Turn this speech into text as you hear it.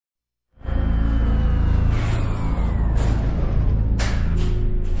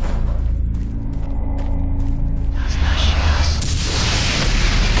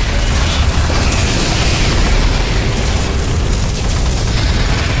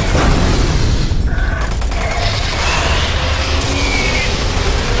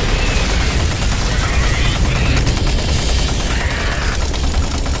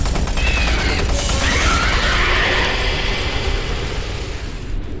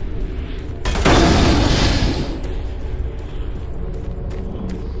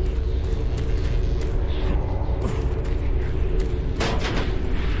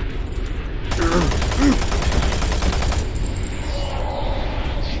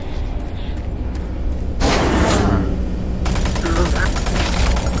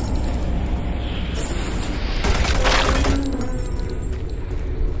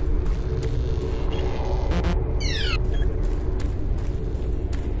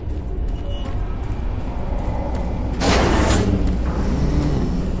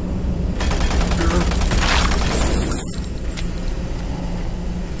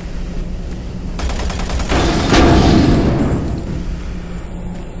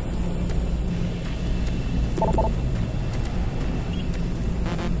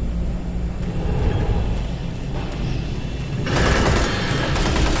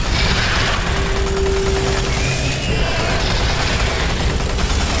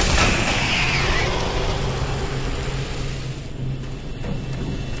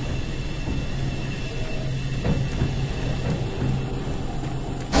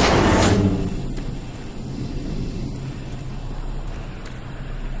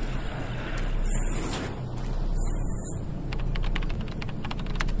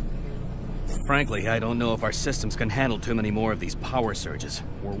Frankly, I don't know if our systems can handle too many more of these power surges.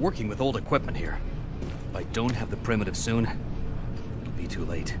 We're working with old equipment here. If I don't have the primitive soon, it'll be too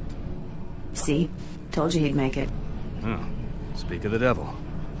late. See? Told you he'd make it. Oh, speak of the devil.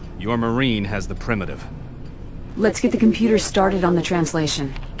 Your Marine has the primitive. Let's get the computer started on the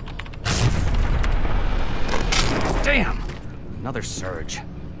translation. Damn! Another surge.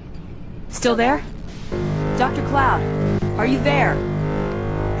 Still there? Dr. Cloud, are you there?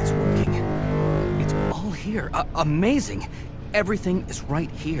 It's working. It's all here. Amazing. Everything is right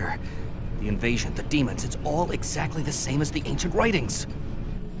here. The invasion, the demons, it's all exactly the same as the ancient writings.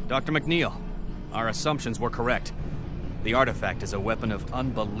 Dr. McNeil, our assumptions were correct. The artifact is a weapon of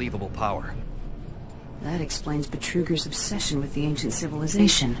unbelievable power. That explains Betruger's obsession with the ancient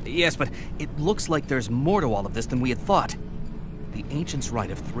civilization. Yes, but it looks like there's more to all of this than we had thought. The ancients write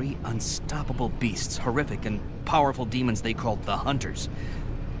of 3 unstoppable beasts, horrific and powerful demons they called the Hunters.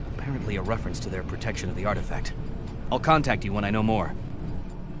 Apparently a reference to their protection of the artifact. I'll contact you when I know more.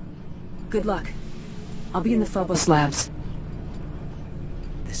 Good luck. I'll be in the Phobos labs.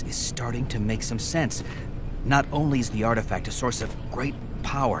 This is starting to make some sense. Not only is the artifact a source of great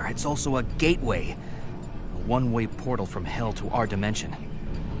power, it's also a gateway. A one-way portal from hell to our dimension.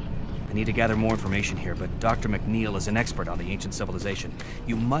 I need to gather more information here, but Dr. McNeil is an expert on the ancient civilization.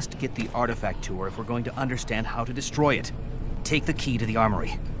 You must get the artifact to her if we're going to understand how to destroy it. Take the key to the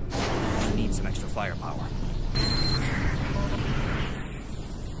armory. I need some extra firepower.